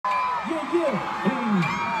Let's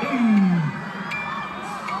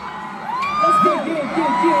go, yeah.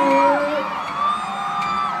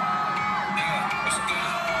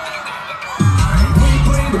 We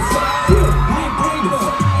bring the fire, we bring the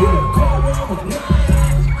fire. Come on,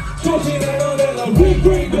 조심해 너네가 we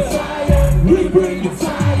bring the fire, we bring the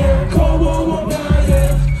fire. Come on,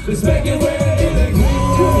 let's make it real.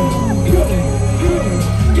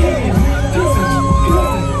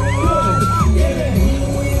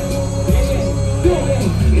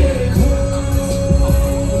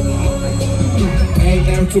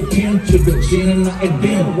 좀 핀집어지는 나의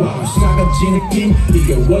빔 사가지 느낌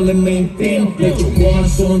이게 원래 메인 빔 내 좋아하는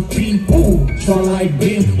손은 핀 Twilight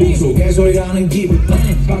beam 속에서 일하는 기분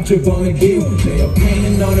박출범의 기운 내 옆에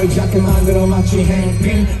있는 너를 작게 만들어 마치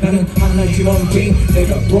행핀 나는 하나의 팀원 빔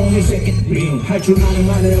내가 보는 새끼 빔할 줄 아는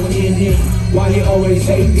말을 원인이 Why you always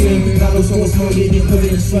hating 나도 속았어 리딩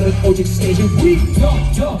흐린 스웨를 오직 스테이지 위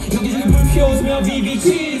여기저기 불 피워주며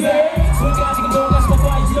비비치세 손가락 지금 돌아가서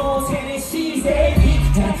빠지러 세네 시세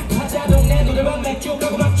가자 동네 노래방 맥주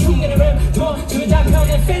가고 막 충내를 랩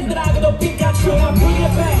주자편의 팬들하고도 피카츄 난 bring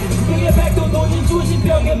it back 또 노진 조심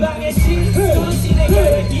벽에 방해 시 또는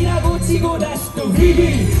시내게 일하고 치고 다시 또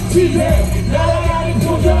비비치세 날아가는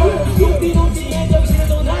도전 높이 높지의 정신을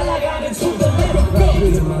또 날아가는 초전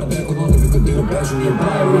이들 말은 뱉고 너는 그대로 빼주는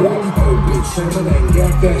바이럴 Oh bitch ሸ만한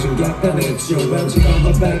객대신 객단했지 왠지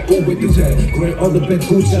I'm back with the jet Great on the bed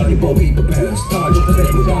구자리 버비 the past Start your play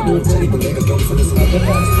without no 때리고 내가 경선에서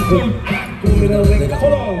나타났어 우리는 내가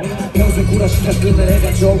콜어 평소에 구라시켜 끝내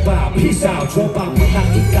내가 좁아 Peace out 좁아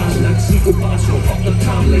바닥기까지 낚시고 빠져 Fuck the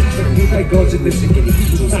time later 네가 거짓된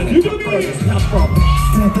새끼니 조상의 Burgers not from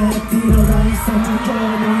Step back 들어가 있어 너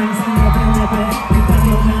항상 내 배 그딴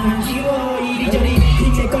나는 지워 이리저리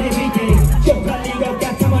핑계거리 비대 쪽팔린 것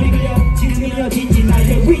같아 머리 굴려 지금 이어진지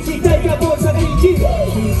나의 위치 떨겨보자가 있지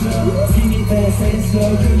힘이 배세서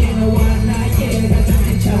그게 너와 나의 가장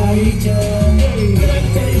큰 차이죠 그럴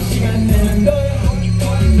때 시간 내는 너야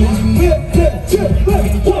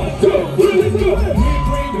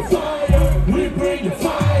We bring the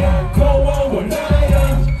fire Go on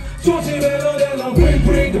night 조심해 너네가 We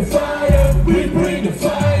bring the fire We bring the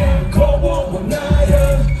fire Go on night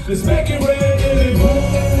Let's make it real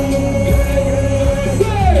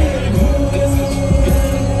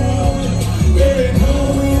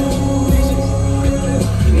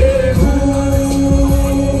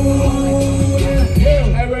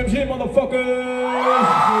LOCO motherfuckers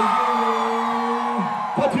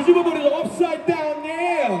다 뒤집어버리자 upside down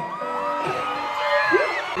yeah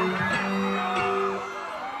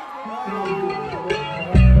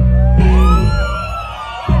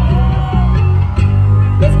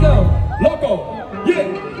Let's go LOCO yeah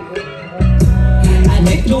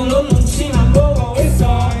아직도 넌 눈치만 보고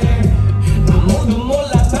있어 아무도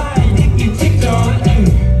몰라 봐이 듣기 직전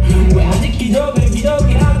왜 아직 기적을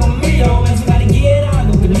기적이라고 믿어 왼손 가린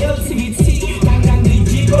기회라도 그녀 스위치 당장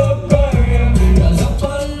뒤집어 버려 여섯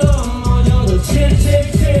번 넘어져도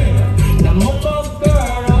 777 난 못 먹어요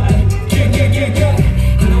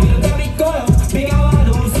하나보다 다 믿고요 비가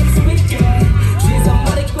와도 웃을 수 있게 뒤에서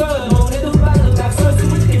말했고요 노래도 봐도 딱 설 수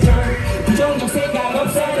있게 부정적 생각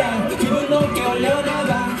없애라 기분 높게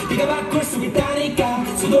올려나가 네가 바꿀 수 있다니까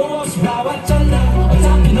수도 없이 봐왔잖아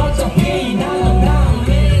어차피 나는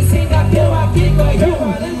다음에 생각해 바뀔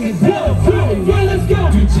거야 하는 게 Let's go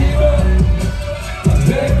뒤집어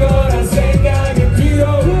안될 거란 생각이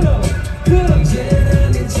들어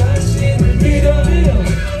언제나 네 자신을 믿어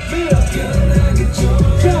변하기 전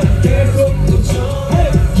계속 도전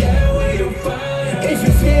Yeah we on fire If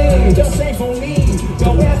you feel just say for me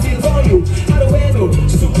Don't have to for you 하루에도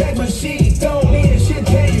수백 번씩 떠올리는 shit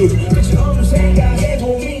can you 끝이 없는 생각에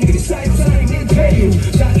고민들이 쌓이고 쌓이는 대유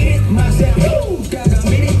자 eat myself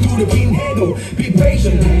가감히 누르긴 해도 Be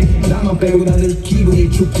patient 나만 빼고 다들 기분이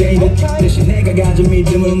축제이고 대신 내가 가진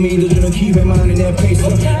믿음을 믿어주는 기회만이 내 페이스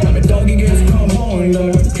남의 떡이 계속 come on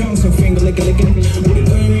널 평생 finger licking 우린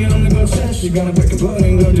의미 없는 것에 시간을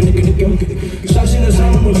뺏겨버린 걸 느끼니까 자신의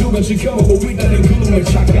삶을 모두가 지켜보고 있다는 그놈의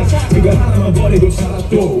착각 그가 하나만 버리고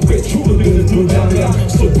살았도 꽤 줄어드는 불담이야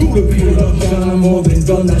So 불을 필요 없잖아 모든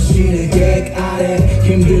건 당신의 객 아래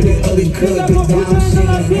힘들게 어딘 크게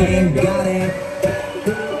당신의 힘 got it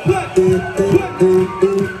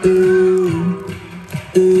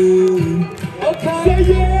Okay. Say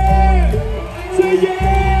yeah, say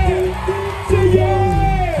yeah, say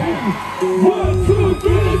yeah. 1, 2,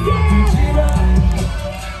 3, let's go.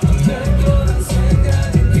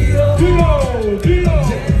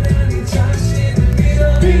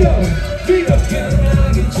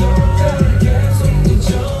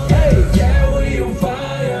 Hey, yeah, we on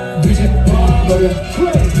fire. DJ Bob,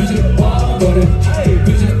 DJ 뒤집어버려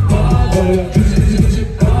뒤집어버려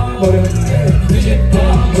뒤집어버려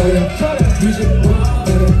뒤집어버려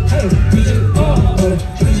뒤집어버려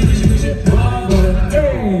뒤집어버려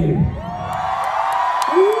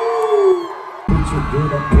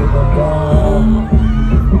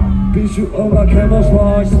비주얼과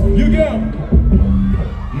캐모플라이즈 Yugyeom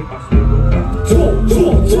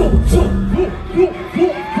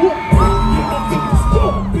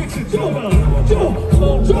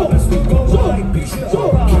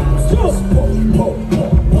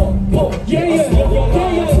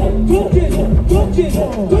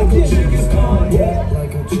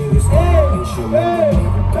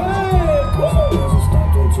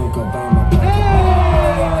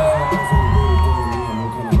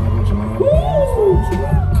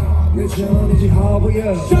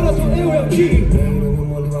Shout out to Aomg.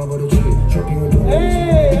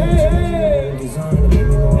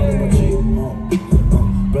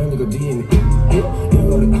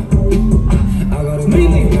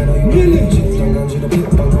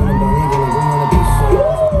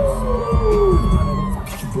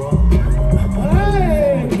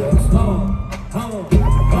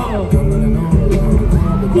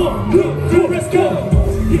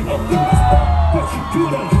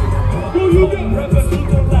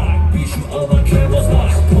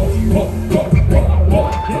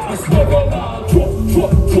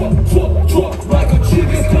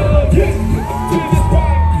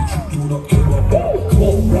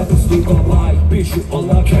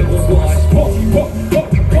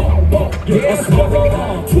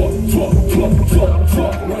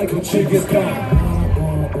 Let's go.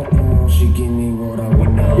 She give me what I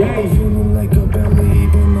want now. Feeling like a belly,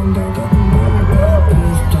 been on the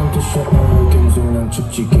it's time to show her. 겸손한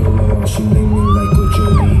척 지켜라. She make me like a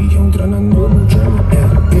jelly. 형들아 난 너무 젊어.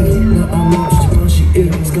 나 아무 짓 반시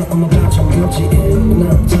S가 엄마 바참 거지. 나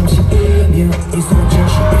잠시 야 이상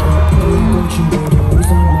잠시 친구도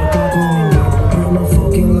이상 뭘까 고민돼. I'm a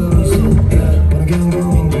fucking love is it. 빠르게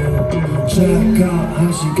고민돼. 잠깐 한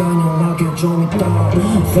시간 연락해 좀 있다.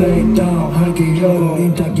 Fade out 할게요.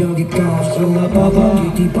 인탁 여기까지. 엄마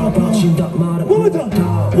봐봐 뒤바봐 진다 말은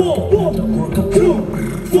다. 1, 2,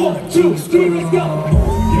 1, 2, 3, let's go.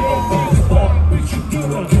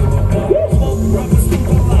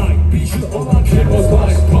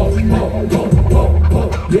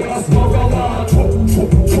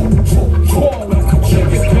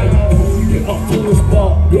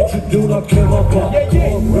 Do not care about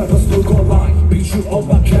rappers still go like beat you on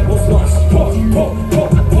my camel's life.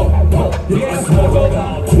 Yeah, smoke all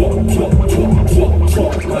out.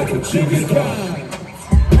 Like a Genghis Khan.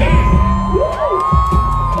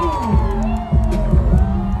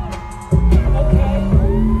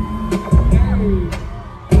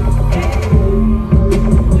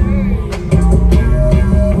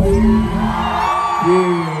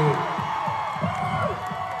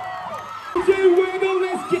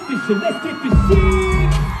 Let's get this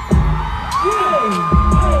shit.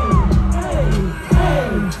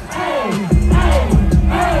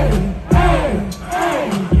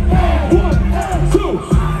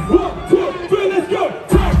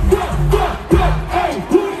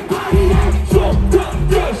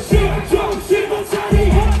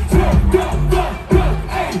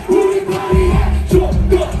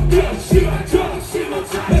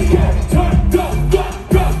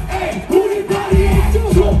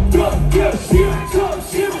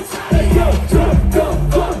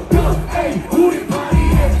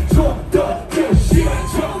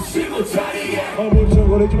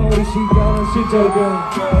 우리 시간은 시절금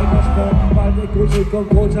빨리 고칠 건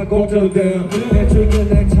고작 공짜로든 내 출근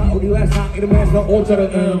내차 우리 회사 이름에서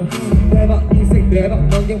오자른 대박 인생 대박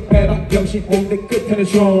넘긴 빼박 병신 꼰대 끝에는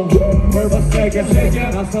좀 벌벌 세게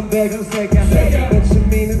나선 배경 세게 끝은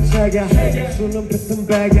미는 차게 수는 뱉은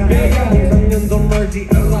배가 홍상년도 멀지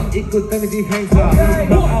않아 입고 다니지 행사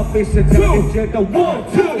너 아웃핏을 잡고 일단 1, 2,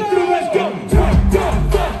 3, let's go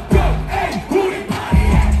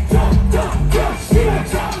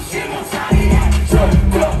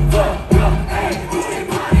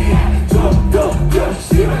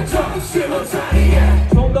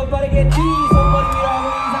좀 더 빠르게 뒤 손머리 위라고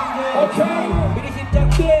이상들 미리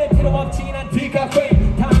시작돼 필요 없지 난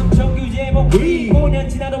디카페인 다음 정규 제목 5년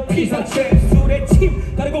지나도 피사체 술에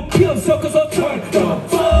침 가리고 피업 섞어서 turn the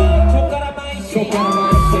fuck 손가락 마이씨 원동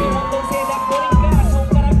세작 버린가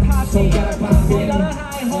손가락 파시 홀라라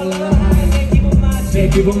하이 홀라라 하이 내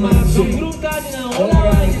기분 맞지 구름까지는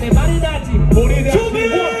올라와야지 내 말이 닿지 머리 닿지 1, 2,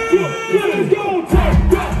 3, go turn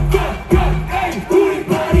the fuck up 에이 우리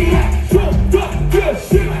파티에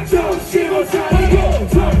정신을 차리고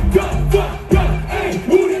turn the fuck up 에이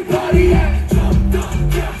우리 파티에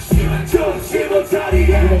정신을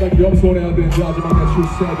내가 겸손해야 된다 하지만 내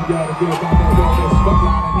출세비야 그게 반대로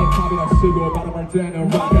스팟라인은 힙합이라 쓰고 발음할 때는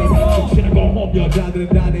락을 치는 공업 여자들은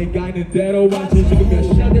다 내가 있는 대로 왔지 지금 몇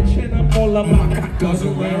시간대 채는 몰라 막 가까워서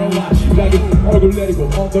외로워 자기 얼굴 내리고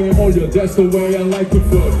엉덩이 올려 That's the way I like to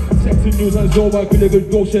fuck 섹스 유산소와 근력을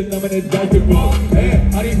동시에 나만의 달트북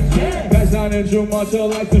아니 가사는 좀 much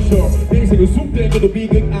like the show 인생은 숨대고도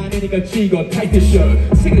비극 아니니까 찍어 타이트 셔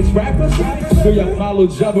Secrets rappers 그야말로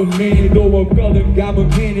잡은 미니도 없거든 감은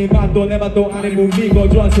미니 맛도 내 맛도 아니고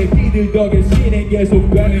미거주한 새끼들 덕에 신이 계속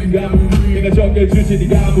가는 가문 내가 정해주지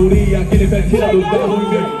네가 아무리 아끼는 팬티라도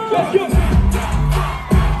나오는데 Let's go!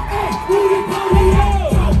 우리 파리요!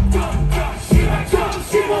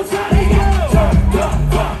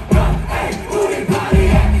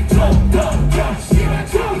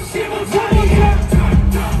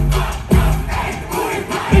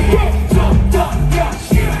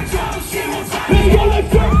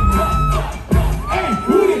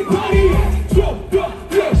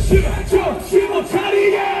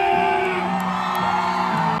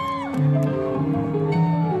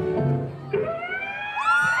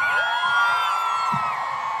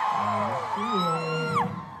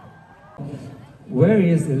 Where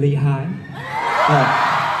is Lehigh?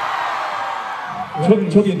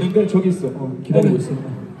 저기 있는데 저기 있어. 기다리고 있어.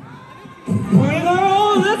 Bring her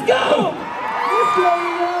on! Let's go! Let's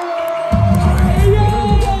go!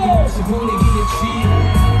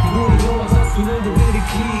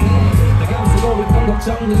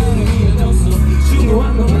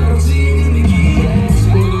 중요한 건 바로 지금이기에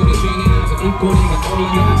친구들의 죄는 항상 입꼬리가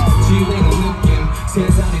올라가지 지우는 느낌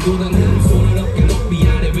세상이 돋아는 손을 어깨 높이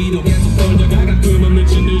아래 위로 계속 떨다가 가끔은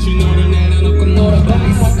미친 듯이 너를 내려놓고 놀아봐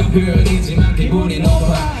익숙한 표현이지만 기분이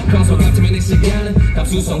높아 평소 같으면 이 시간은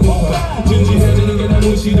감수성 폭파 진지해지는 게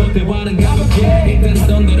너무 싫어 대화는 가볍게 일단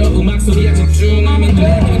하던 대로 음악 소리에 집중하면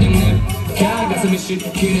돼 그냥 내 가슴이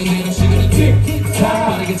시키는 대로 시간은 틱틱탁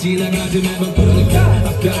빠르게 지나가지 매번 그러니까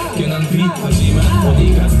아깝게 난 비하지만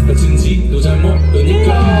어디 갔는지도 잘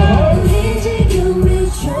모르니까 우리 지금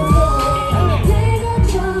미쳐해 내가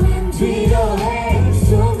처음엔 필요해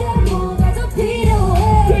순간보다 더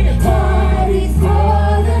필요해 Party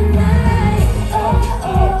for the night Oh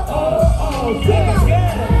oh oh oh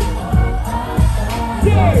yeah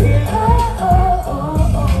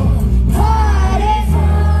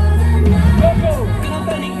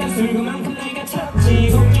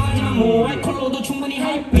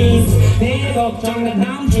내 걱정은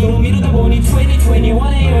다음 주로 미루다 보니 2021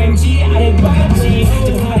 Aomg 아래봤지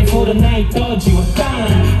저 party for the night 떠지웠다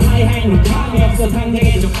하이하이는 감이 없어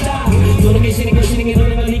당장에 좁다 너는 계시는 게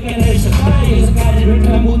돌려가니까 늘 셔다 여기서까지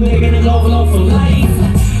불편한 분들에게는 love for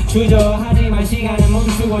life 주저하지만 시간은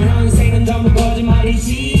멈추고 현생은 전부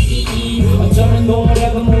거짓말이지 어쩌면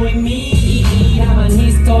노력은 무의미 나만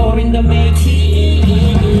history in the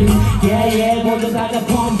making yeah yeah 모두 다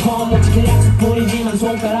펌펌 못 지킬 약속뿐이지만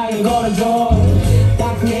손가락을 걸어줘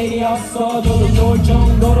딱 그 일이었어 저도 놀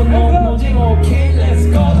정도로 너무 오징어 Okay let's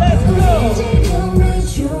go let's go 지금이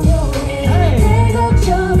중요해 내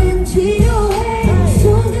걱정은 필요해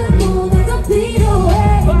순간보다 더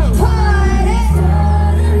필요해 Party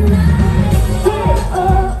for the night Oh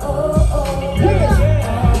oh oh oh yeah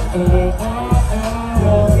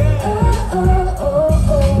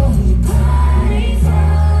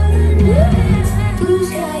Blue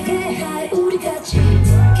sky get high 우리 같이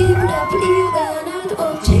기분 나쁠 이유가 하나도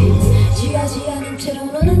없지 지하지 않은 채로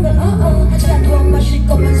노는 건 하지만 더 마실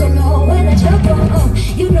거면서 너왜 나 잡아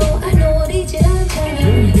You know I know 어리지 않잖아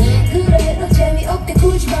그래 너 재미없게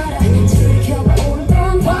굴지 마라 들켜봐 오늘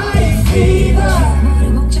밤 Party fever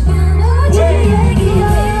머리 복잡한 어제 얘기야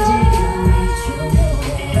지금이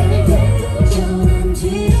중요해 내 걱정은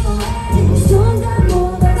필요해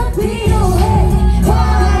순간보다 더 필요해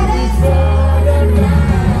Party for the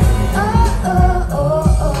night Oh oh oh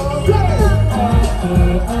oh yeah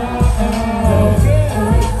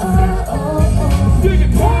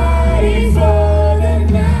Party for the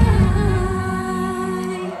night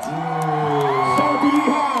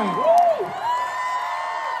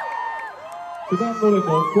그 다음 노래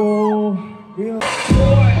먹고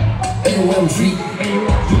Aomg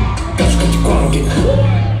까지까지 관계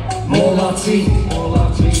몰랐지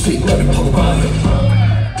스윗 랩을 파고 가게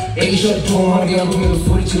에이셔리 통화하게 안 통해도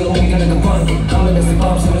소리치러 옮겨내는 관계 하늘에서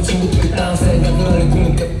밤새는 친구들이 딴 생각을 하는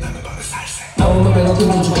꿈인데 아무 놈에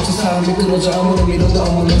너들은 죽었지 사람이 끌어져 아무리 밀어도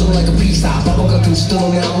아무 놈도 like a freestyle 바보 같은 짓도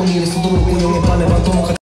너네 아무 일에서도 운영에 반해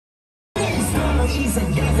반도목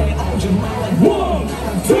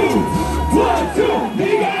One, two,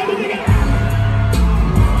 네가 아는 네가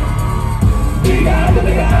아는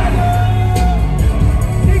네가 아는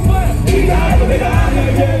네가 아는 네가 아는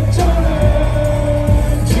괜찮아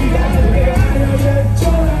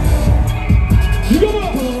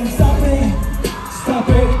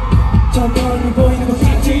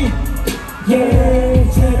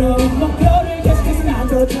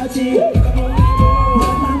같이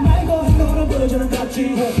난 말고 행동으로 보여주는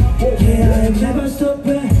같지 Yeah, I'm never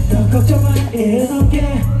stopping 더 걱정할 일은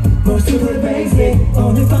없게 모습을 basic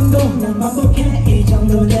오늘 밤도 난 반복해 이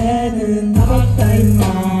정도 내는 답 없다 임마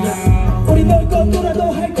우리 놀 것 놀아도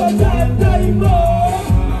할 것 다 없다 임마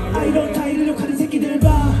아이런 타이를 욕하는 새끼들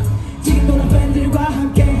봐 지금도 난 팬들과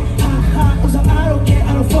함께 하하 웃어 I don't care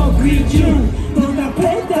I don't fuck with you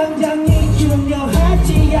눈앞에 당장 이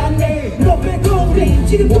중요하지 않네 너 빼고 우리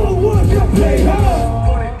지금도 월드컵 play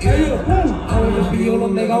hard I wanna be all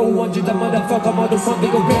on 내가 우원지다 motherfucker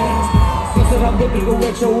motherfucker 그 사람들 들고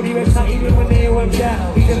외쳐 우리 회사 이름은 AOMG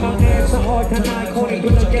이름만 내서 얼탄 아이콘이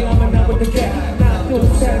도전게라면 나부터 게 하나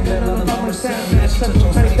둘셋넷 나는 밤을 샌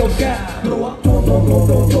산통살이 똑같 너와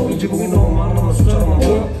또또또또또 이 지붕이 너무 많아 숫자로만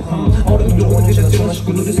보여 어른들 오는 대신지만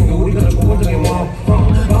식구들이 생겨 우리가 죽고 원정에 뭐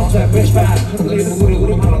밤새 flashback 흔들리는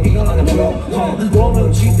우리 바람기가 나냐 보여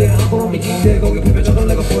너는 지대 앞으로 미기대 거기 패배자들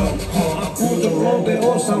내가 보여 앞구정 대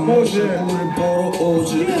오사모시 우리 보러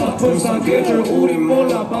오지 아픈 사계절 우리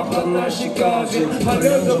몰라 바쁜 날씨까지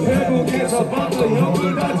 8년전 회복해서 봤던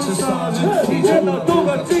형들 같이 사지 이제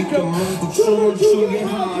나도가 찍혀 모두 춤을 추게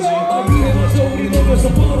하지 위에 와서 우리 놀면서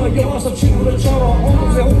벌어 영화속 친구들처럼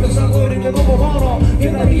어느새 홍대상 거리게 너무 멀어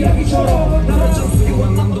옛날 이야기처럼 나는 잠수기와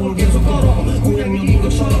남동을 계속 걸어 공양역인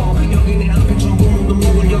것처럼 여기 내 앞에 전부 모두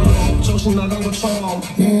목을 열어 정신 나간 것처럼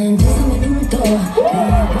난 세상에 눈을 떠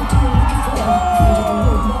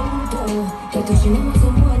또 지는 모습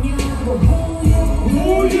뭐냐고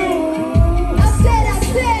Who you? I said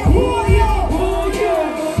who you?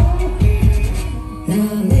 나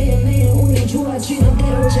매일매일 운이 좋아지는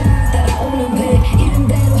대로 잘 따라오는 배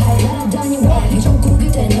이름대로 할 날아다니와 정국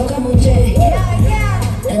그때 너가 문제 난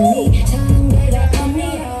네 상대가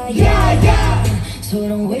아니야 So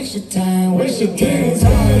don't waste your time waste your time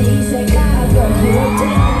이 생각은 그럴 때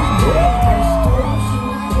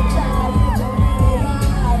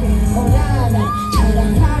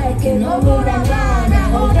너보다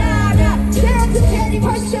많아 오라라 댄스 테니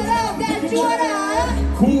벌써처럼 날 좋아라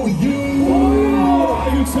Who you? Are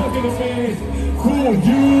you talking to me? Who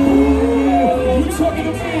you? You talking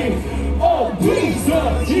to me? Oh please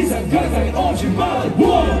더 이상 가까이 오지 마 1, 2, 1, 2,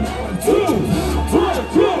 3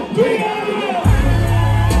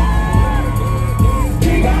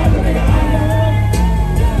 네가 알아 내가 아냐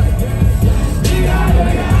네가 알아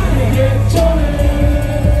내가 아냐 예전에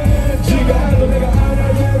네가 알아 내가 아냐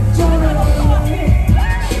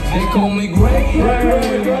They call me great,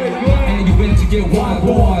 and you better get one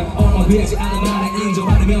boy. 언어되지 않은 나를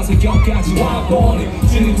인정받으면서 여기까지 와보니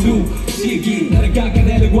주는 시기 나를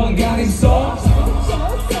깎아내려 관간 있어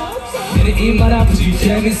내내 입만 아프지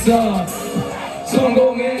재밌어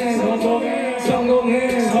성공해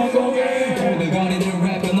오늘 거리는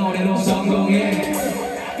랩과 노래로 성공해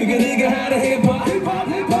그게 네가 하는 힙합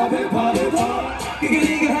그게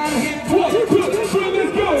네가 하는 힙합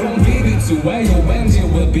to Aomg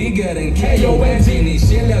will be good in KOMG 네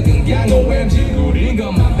실력은 그냥 OMG 우린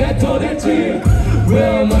것만 뱉어댔지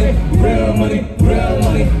Real money, real money, real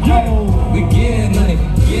money oh, We get money,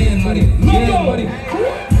 get money, get money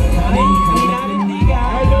나는 네가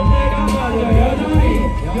알던 내가 맞아 여전히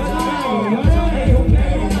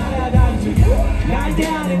흉내로 날아다니지 날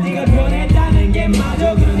대하는 네가 변했다는 게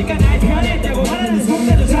맞아 그러니까 날 변했다고 하는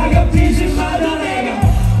속내도 자격지지 마다 내가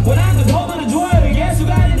원하는 더 많은 좋아요의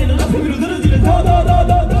개수가 아닌데 넌 앞에 위로 늘어지는 더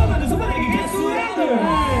많은 소만에게 개수라들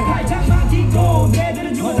활짝 막히고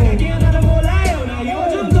내들은 죽어서 갈게요 나는 몰라요 나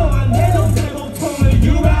요즘 또한 내 놈들의 몸통을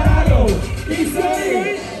유발하고 있어요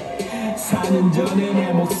 4년 전에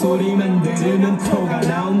내 목소리만 들으면 토가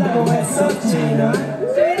나온다고 했었지 넌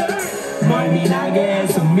멀미나게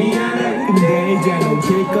해서 미안해 근데 이제는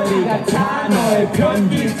길거리가 다 너의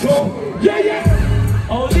변기통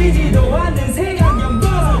어디지도 않는 색안경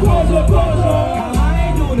벗어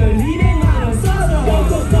가만히 돈을 200만원 써서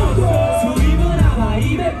수입은 아마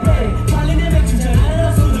 200배 팔리는 맥주잔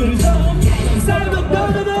하나 소주를 좀 쌀먹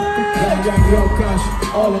떠드는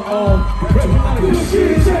all on 랩하는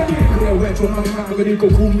병신 새끼 그래 왜 조만간 강을 읽고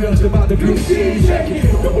구면서 받은 병신 새끼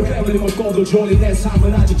너무 랩을 먹고도 졸린 내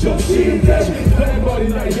삶은 아직 정신대지 랩버린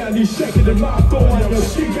나야 네 새끼들 맛도 아니야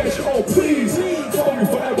시계지 Oh please for me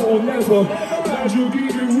forever or never 날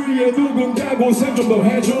죽이기 위해 누군가고 생좀 더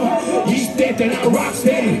해줘 20대 때 난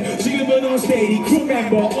락스테디 지금은 언스테디 크루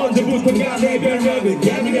멤버 언제부턴가 내 별명은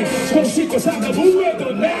야니네 손 씻고 살다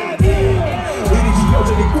무했던 나는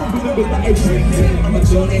여전히 꿈꾸는 건 나의 dream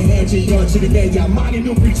전에 해지어지는 내야 많이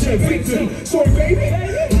눈빛의 victim Sorry baby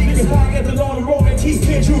네가 향했던 너는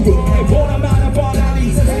로맨티스트의 죽음 해보나 마나 뻔한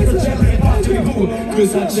이 세상에서 제일 힙합적인 부분 그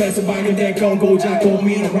사체에서 발견된 건 고작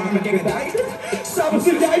고민을 하면 깨끗하게 싸움을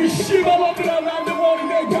쓰자 이 씨발 놈들아 I'm the one in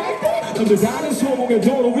their back 놈들 가는 소공의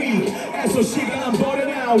도로 위에서 시간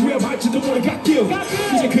버려나 위험할지도 모르는 갓길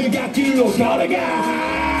이제 그 갓길로 걸어가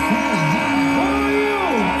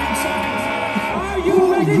Are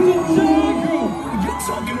you ready to jump?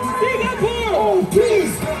 Singapore! Oh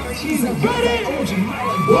please Ready? 1,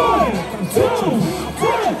 2,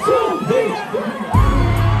 3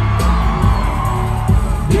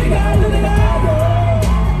 네가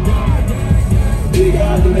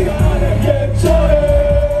내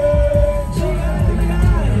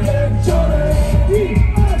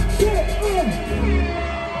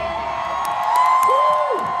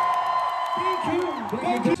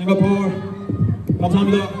예전에 싱가포르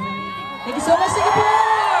감사합니다. Thank you so much,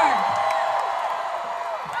 Singapore!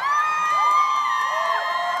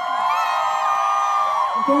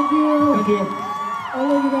 Thank you. I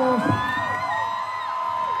love you guys.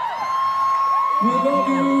 We love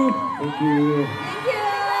you. Thank you.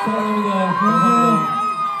 사랑합니다.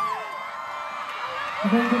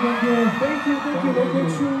 Thank you,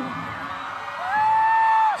 LOCO.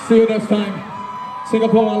 See you next time.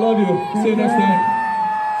 Singapore, I love you. See you next time.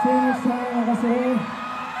 See you next time, 아가씨.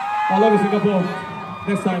 I love you, Singapore.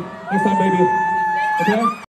 Next time, baby. Okay?